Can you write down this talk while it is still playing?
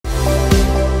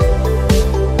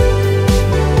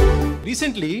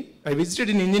Recently, I visited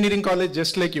an engineering college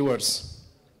just like yours.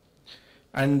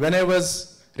 And when I was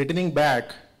returning back,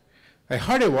 I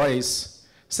heard a voice,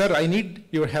 "Sir, I need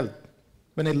your help."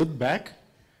 When I looked back,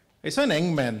 I saw an young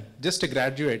man, just a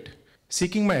graduate,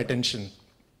 seeking my attention.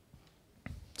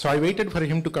 So I waited for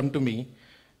him to come to me,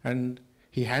 and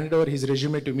he handed over his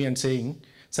resume to me and saying,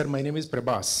 "Sir, my name is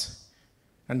Prabhas,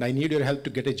 and I need your help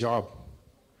to get a job."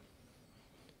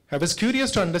 I was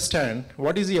curious to understand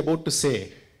what is he about to say.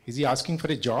 Is he asking for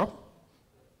a job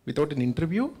without an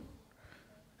interview?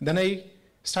 Then I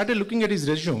started looking at his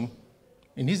resume.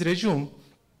 In his resume,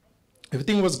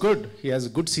 everything was good. He has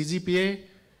a good CGPA.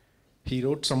 He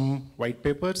wrote some white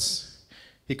papers.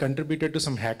 He contributed to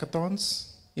some hackathons.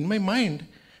 In my mind,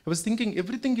 I was thinking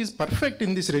everything is perfect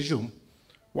in this resume.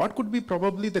 What could be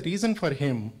probably the reason for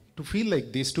him to feel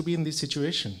like this, to be in this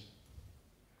situation?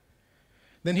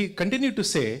 Then he continued to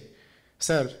say,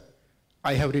 "Sir,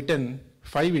 I have written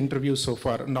 5 interviews so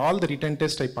far, and all the written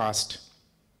tests I passed.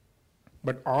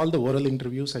 But all the oral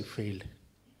interviews I failed.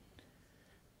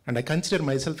 And I consider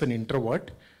myself an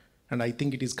introvert, and I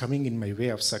think it is coming in my way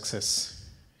of success.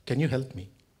 Can you help me?"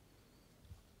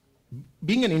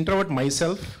 Being an introvert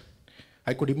myself,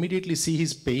 I could immediately see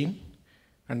his pain,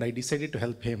 and I decided to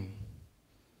help him.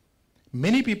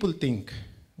 Many people think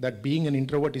that being an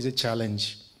introvert is a challenge.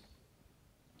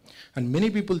 And many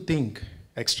people think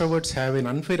extroverts have an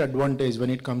unfair advantage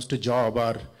when it comes to job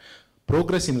or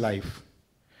progress in life.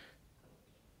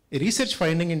 A research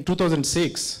finding in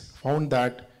 2006 found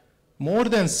that more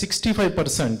than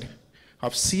 65%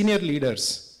 of senior leaders,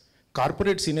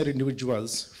 corporate senior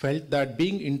individuals, felt that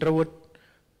being introvert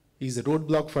is a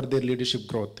roadblock for their leadership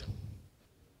growth.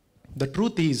 The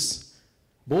truth is,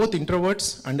 both introverts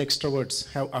and extroverts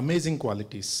have amazing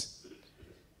qualities.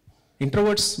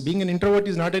 Being an introvert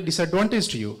is not a disadvantage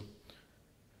to you.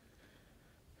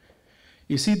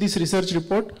 You see this research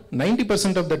report,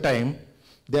 90% of the time,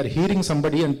 they are hearing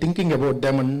somebody and thinking about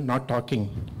them and not talking.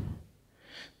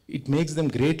 It makes them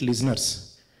great listeners.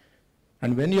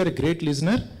 And when you're a great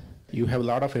listener, you have a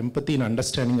lot of empathy in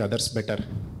understanding others better.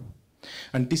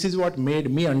 And this is what made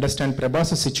me understand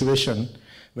Prabhas' situation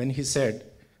when he said,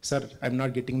 "Sir, I'm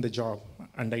not getting the job,"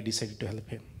 and I decided to help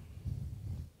him.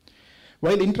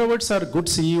 While introverts are good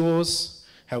CEOs,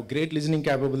 have great listening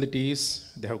capabilities,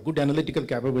 they have good analytical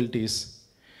capabilities,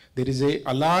 there is an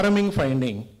alarming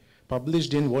finding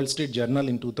published in Wall Street Journal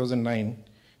in 2009,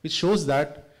 which shows that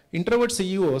introvert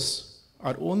CEOs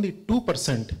are only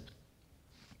 2%.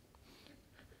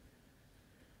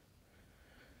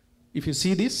 If you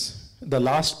see this, the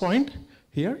last point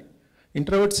here,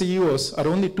 introvert CEOs are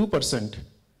only 2%.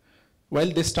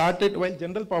 While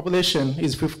general population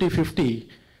is 50-50,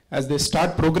 as they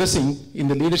start progressing in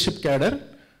the leadership cadre,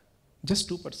 just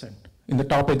 2% in the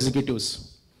top executives.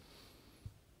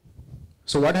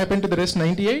 So what happened to the rest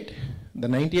 98? The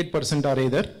 98% are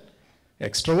either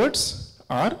extroverts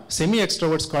or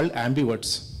semi-extroverts called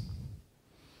ambiverts.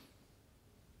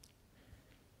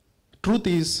 Truth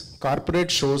is,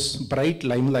 corporate shows bright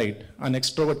limelight on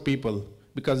extrovert people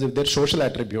because of their social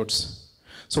attributes.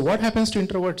 So what happens to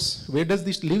introverts? Where does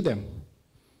this leave them?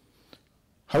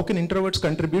 How can introverts'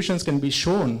 contributions can be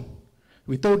shown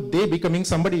without they becoming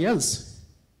somebody else?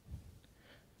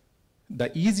 The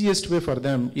easiest way for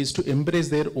them is to embrace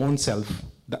their own self,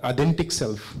 the authentic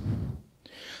self.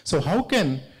 So how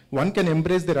can one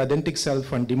embrace their authentic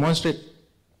self and demonstrate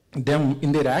them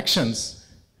in their actions?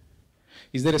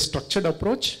 Is there a structured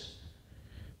approach?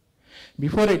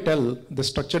 Before I tell the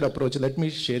structured approach, let me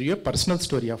share you a personal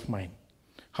story of mine.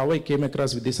 How I came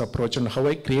across with this approach and how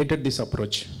I created this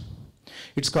approach.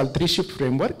 It's called 3Shift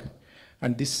framework,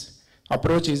 and this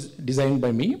approach is designed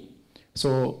by me. So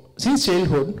since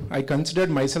childhood, I considered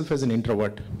myself as an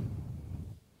introvert.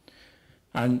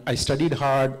 And I studied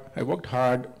hard, I worked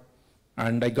hard,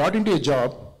 and I got into a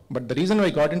job. But the reason I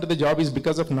got into the job is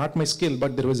because of not my skill,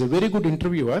 but there was a very good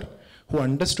interviewer who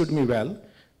understood me well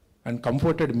and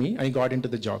comforted me. I got into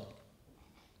the job.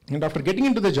 And after getting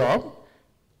into the job,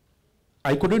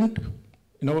 I couldn't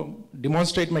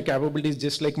demonstrate my capabilities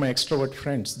just like my extrovert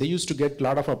friends. They used to get a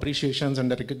lot of appreciations and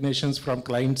recognitions from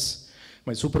clients,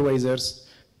 my supervisors,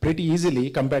 pretty easily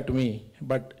compared to me.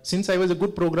 But since I was a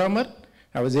good programmer,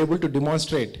 I was able to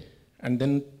demonstrate and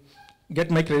then get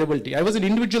my credibility. I was an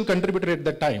individual contributor at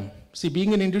that time. See,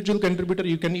 being an individual contributor,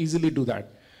 you can easily do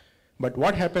that. But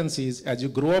what happens is, as you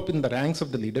grow up in the ranks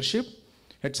of the leadership,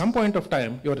 at some point of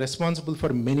time, you're responsible for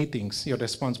many things. You're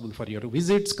responsible for your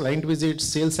visits, client visits,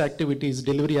 sales activities,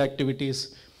 delivery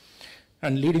activities,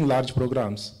 and leading large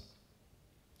programs.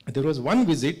 There was one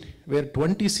visit where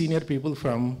 20 senior people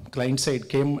from client side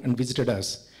came and visited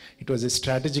us. It was a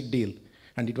strategic deal.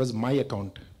 and it was my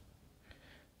account.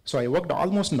 So I worked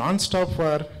almost non-stop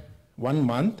for 1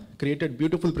 month, created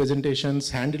beautiful presentations,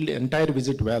 handled the entire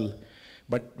visit well.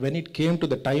 But when it came to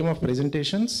the time of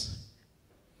presentations,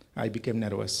 I became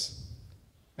nervous.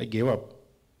 I gave up.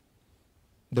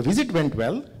 The visit went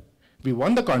well, we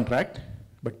won the contract,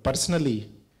 but personally,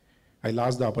 I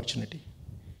lost the opportunity.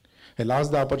 I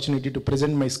lost the opportunity to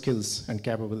present my skills and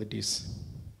capabilities.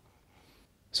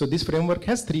 So this framework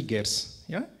has 3 gears.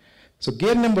 Yeah? So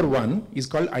gear number 1 is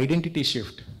called identity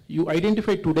shift. You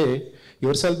identify today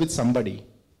yourself with somebody,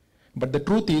 but the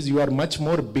truth is you are much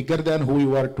more bigger than who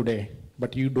you are today,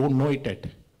 but you don't know it yet.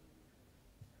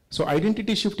 So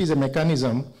identity shift is a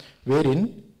mechanism wherein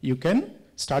you can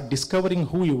start discovering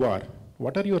who you are.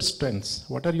 What are your strengths?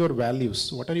 What are your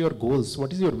values? What are your goals?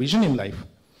 What is your vision in life?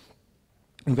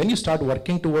 And when you start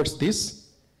working towards this,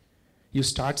 you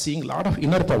start seeing a lot of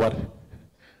inner power.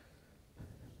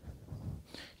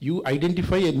 You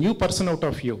identify a new person out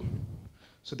of you.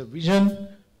 So the vision,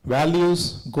 values,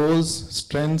 goals,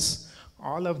 strengths,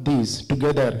 all of these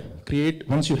together create,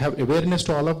 once you have awareness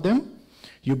to all of them,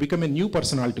 you become a new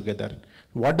person altogether.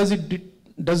 What does it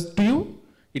does to you?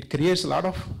 It creates a lot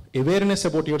of awareness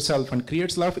about yourself and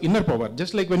creates a lot of inner power.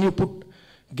 Just like when you put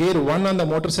gear 1 on the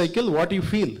motorcycle, what do you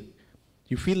feel?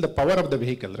 You feel the power of the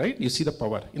vehicle, right? You see the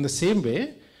power. In the same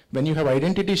way, when you have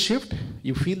identity shift,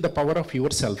 you feel the power of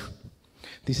yourself.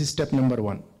 This is step number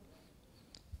 1.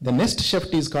 The next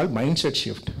shift is called mindset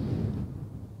shift.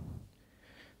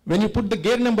 When you put the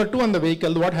gear number 2 on the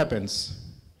vehicle, what happens?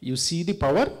 You see the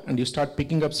power and you start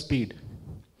picking up speed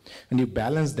and you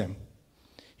balance them.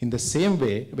 In the same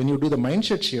way, when you do the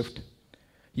mindset shift,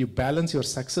 you balance your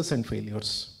success and failures.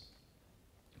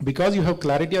 Because you have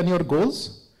clarity on your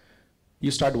goals,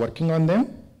 you start working on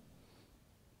them,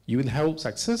 you will have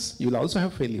success, you will also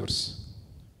have failures.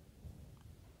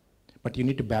 But you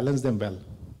need to balance them well.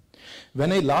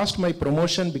 When I lost my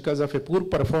promotion because of a poor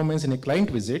performance in a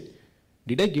client visit,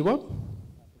 did I give up?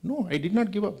 No, I did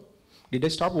not give up. Did I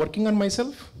stop working on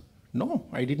myself? No,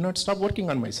 I did not stop working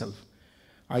on myself.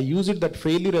 I used that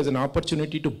failure as an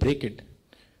opportunity to break it.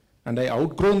 And I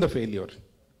outgrown the failure.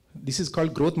 This is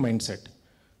called growth mindset.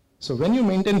 So when you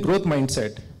maintain growth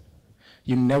mindset,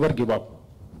 you never give up.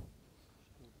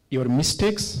 Your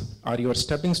mistakes are your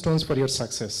stepping stones for your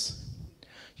success.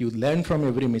 You learn from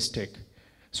every mistake.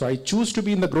 So I choose to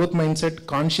be in the growth mindset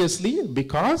consciously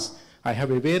because I have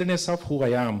awareness of who I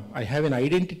am. I have an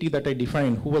identity that I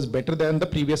define who was better than the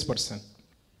previous person.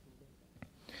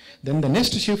 Then the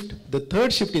next shift, the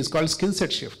third shift is called skill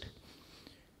set shift.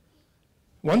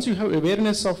 Once you have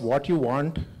awareness of what you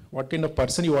want, what kind of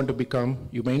person you want to become,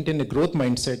 you maintain a growth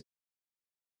mindset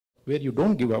where you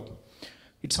don't give up.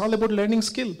 It's all about learning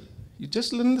skill. You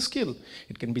just learn the skill.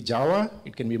 It can be Java,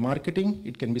 it can be marketing,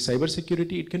 it can be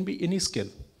cybersecurity, it can be any skill.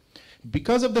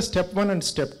 Because of the step 1 and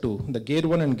step 2, the gear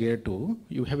 1 and gear 2,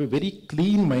 you have a very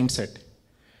clean mindset.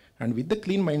 And with the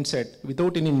clean mindset,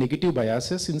 without any negative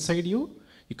biases inside you,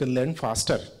 you can learn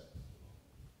faster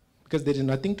because there is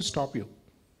nothing to stop you.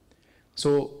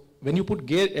 So when you put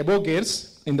above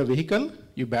gears in the vehicle,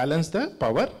 you balance the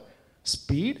power,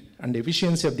 speed, and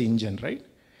efficiency of the engine, right?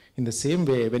 In the same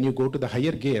way, when you go to the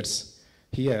higher gears,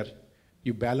 here,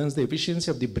 you balance the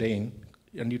efficiency of the brain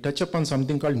and you touch upon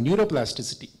something called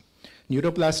neuroplasticity.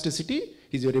 Neuroplasticity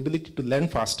is your ability to learn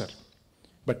faster.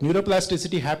 But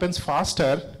neuroplasticity happens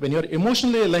faster when you're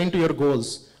emotionally aligned to your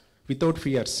goals without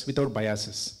fears, without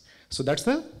biases. So that's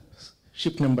the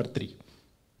shift number 3.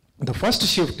 The first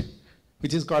shift,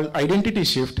 which is called identity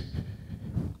shift,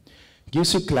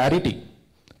 gives you clarity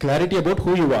about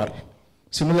who you are,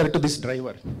 similar to this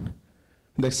driver.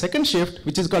 The second shift,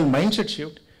 which is called mindset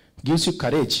shift, gives you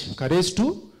courage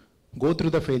to go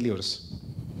through the failures,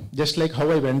 just like how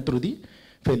I went through the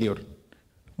failure.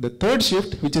 The third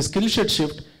shift, which is skill set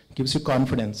shift, gives you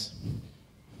confidence.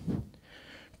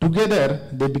 Together,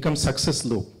 they become success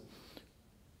loop.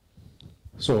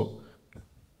 So,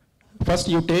 first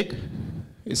you take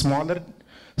a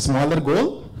smaller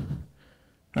goal,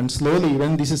 and slowly,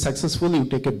 when this is successful, you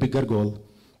take a bigger goal.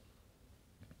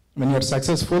 When you're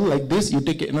successful like this, you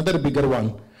take another bigger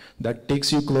one that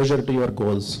takes you closer to your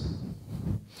goals.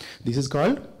 This is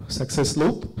called success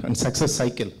loop and success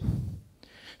cycle.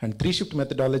 And 3Shift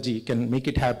methodology can make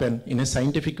it happen in a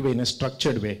scientific way, in a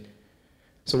structured way.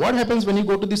 So what happens when you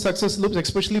go to the success loops,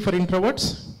 especially for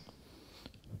introverts?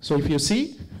 So if you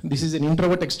see, this is an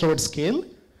introvert-extrovert scale.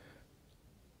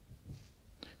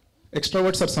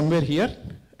 Extroverts are somewhere here,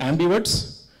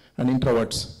 ambiverts and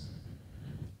introverts.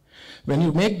 When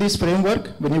you make this framework,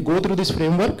 when you go through this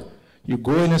framework, you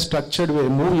go in a structured way,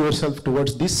 move yourself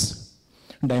towards this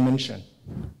dimension.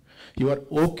 You are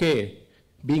okay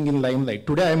being in limelight.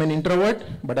 Today I am an introvert,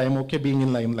 but I am okay being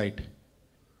in limelight.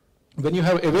 When you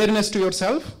have awareness to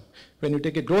yourself, when you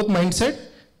take a growth mindset,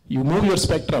 you move your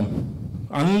spectrum.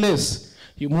 Unless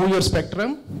you move your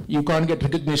spectrum, you can't get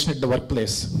recognition at the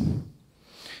workplace.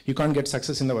 You can't get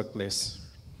success in the workplace.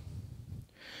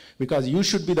 Because you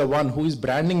should be the one who is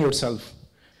branding yourself,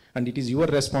 and it is your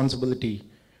responsibility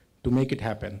to make it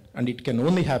happen. And it can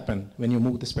only happen when you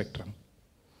move the spectrum.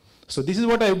 So this is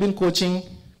what I've been coaching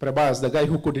Prabhas, the guy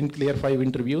who couldn't clear 5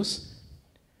 interviews.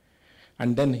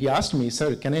 And then he asked me,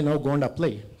 sir, can I now go and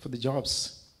apply for the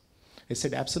jobs? I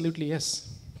said, absolutely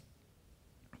yes.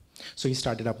 So he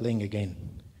started applying again.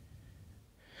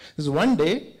 There's one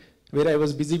day where I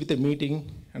was busy with a meeting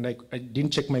and I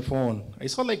didn't check my phone. I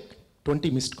saw like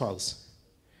 20 missed calls.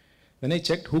 Then I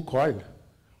checked who called.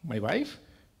 My wife?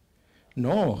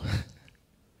 No.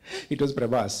 It was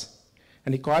Prabhas.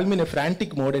 And he called me in a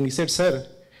frantic mode and he said, sir,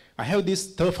 I have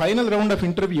this final round of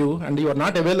interview and you are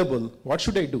not available. What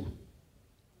should I do?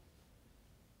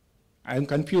 I am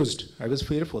confused. I was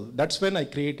fearful. That's when I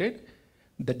created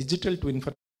the digital twin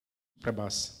for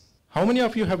Prabhas. How many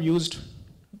of you have used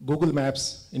Google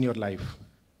Maps in your life?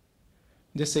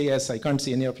 Just say yes. I can't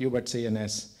see any of you, but say an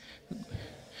yes.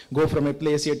 Go from a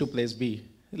place A to place B.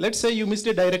 Let's say you missed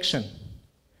a direction.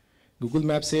 Google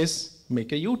Maps says,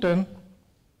 make a U-turn.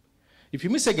 If you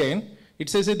miss again, it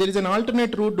says, hey, there is an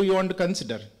alternate route, do you want to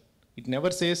consider? It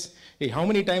never says, hey, how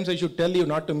many times I should tell you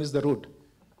not to miss the route?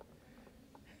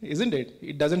 Isn't it?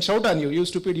 It doesn't shout on you, you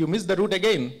stupid, you missed the route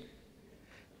again.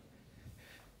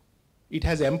 It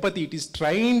has empathy. It is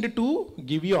trained to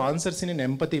give you answers in an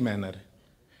empathy manner.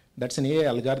 That's an AI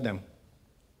algorithm.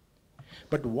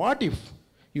 But what if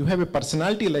you have a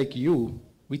personality like you,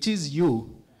 which is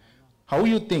you, how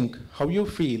you think, how you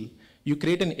feel, you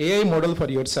create an AI model for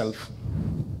yourself.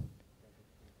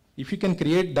 If you can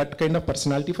create that kind of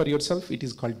personality for yourself, it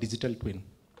is called digital twin.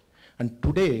 And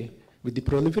today, with the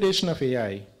proliferation of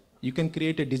AI, you can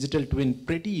create a digital twin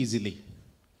pretty easily.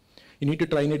 You need to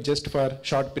train it just for a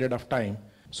short period of time.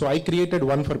 So I created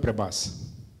one for Prabhas.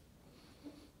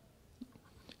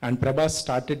 And Prabhas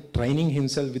started training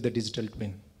himself with the digital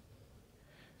twin.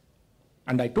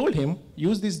 And I told him,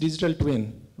 use this digital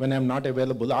twin when I'm not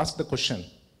available, ask the question.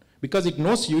 Because it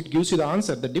knows you, it gives you the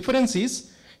answer. The difference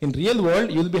is, in real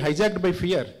world, you'll be hijacked by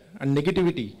fear and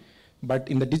negativity. But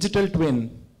in the digital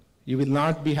twin, you will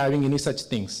not be having any such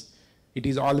things. It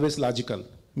is always logical.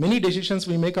 Many decisions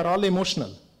we make are all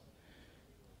emotional.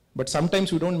 But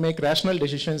sometimes we don't make rational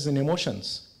decisions in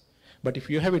emotions. But if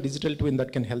you have a digital twin,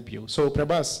 that can help you. So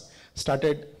Prabhas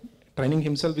started training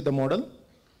himself with the model.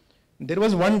 There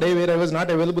was one day where I was not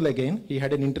available again. He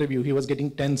had an interview. He was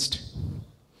getting tensed.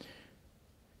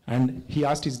 And he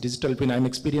asked his digital twin, I'm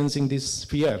experiencing this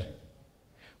fear.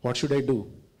 What should I do?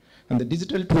 And the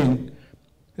digital twin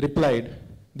replied,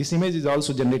 this image is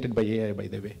also generated by AI, by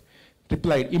the way,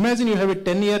 replied, imagine you have a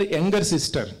 10-year younger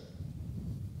sister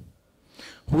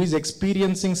who is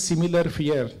experiencing similar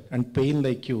fear and pain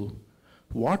like you.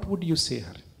 What would you say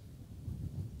her?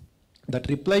 That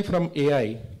reply from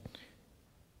AI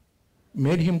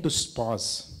made him to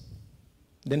pause.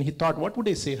 Then he thought, what would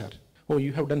I say her? Oh,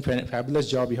 you have done a fabulous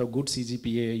job, you have good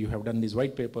CGPA, you have done these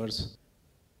white papers.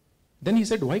 Then he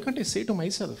said, why can't I say to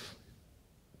myself?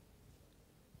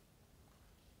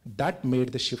 That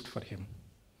made the shift for him.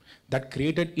 That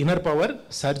created inner power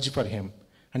surge for him.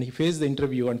 And he faced the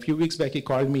interview, and a few weeks back he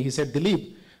called me, he said,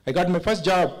 Dilip, I got my first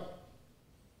job.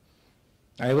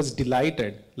 I was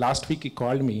delighted. Last week he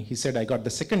called me, he said, I got the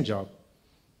second job.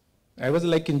 I was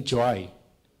like in joy.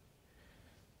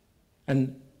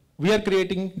 And we are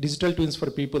creating digital twins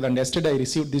for people, and yesterday I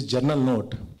received this journal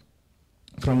note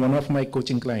from one of my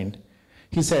coaching clients.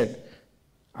 He said,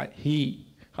 he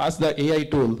asked the AI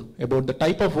tool about the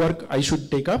type of work I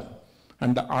should take up,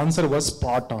 and the answer was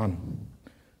spot on.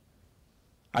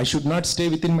 I should not stay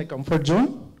within my comfort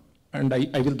zone, and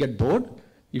I will get bored.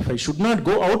 If I should not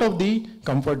go out of the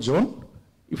comfort zone,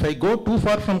 if I go too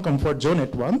far from comfort zone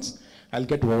at once, I'll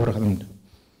get overwhelmed.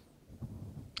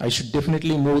 I should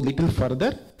definitely move a little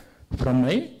further from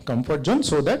my comfort zone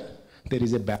so that there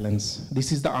is a balance.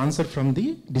 This is the answer from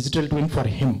the digital twin for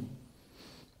him.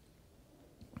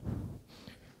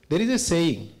 There is a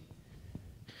saying,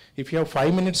 if you have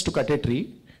 5 minutes to cut a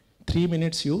tree, 3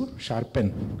 minutes you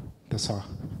sharpen the saw.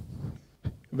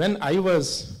 When I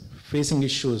was facing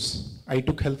issues, I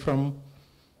took help from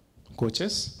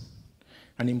coaches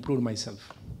and improved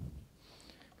myself.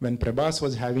 When Prabhas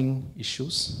was having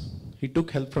issues, he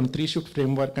took help from 3Shift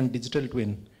framework and digital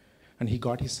twin, and he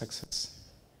got his success.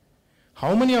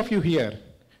 How many of you here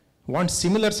want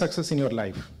similar success in your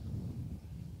life?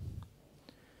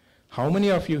 How many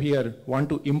of you here want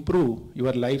to improve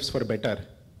your lives for better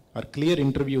or clear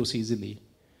interviews easily?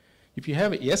 If you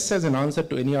have yes as an answer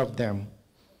to any of them,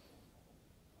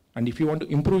 and if you want to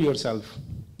improve yourself,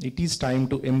 it is time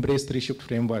to embrace 3Shift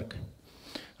framework.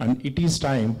 And it is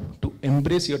time to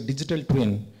embrace your digital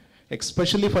twin,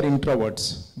 especially for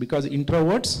introverts, because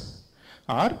introverts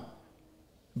are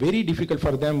very difficult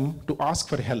for them to ask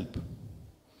for help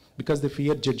because they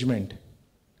fear judgment.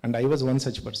 And I was one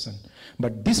such person.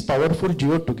 But this powerful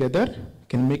duo together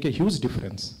can make a huge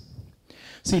difference.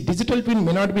 See, digital twin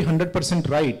may not be 100%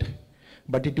 right,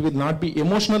 but it will not be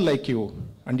emotional like you,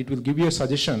 and it will give you a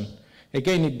suggestion.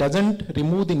 Again, it doesn't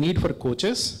remove the need for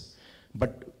coaches,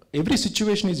 but every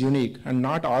situation is unique, and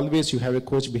not always you have a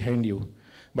coach behind you.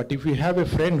 But if you have a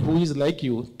friend who is like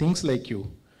you, thinks like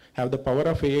you, have the power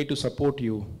of AI to support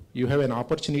you, you have an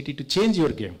opportunity to change your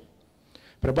game.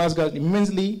 Prabhas got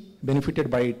immensely benefited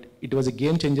by it. It was a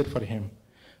game changer for him,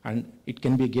 and it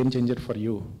can be a game changer for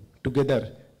you.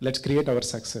 Together, let's create our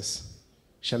success.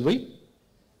 Shall we?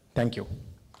 Thank you.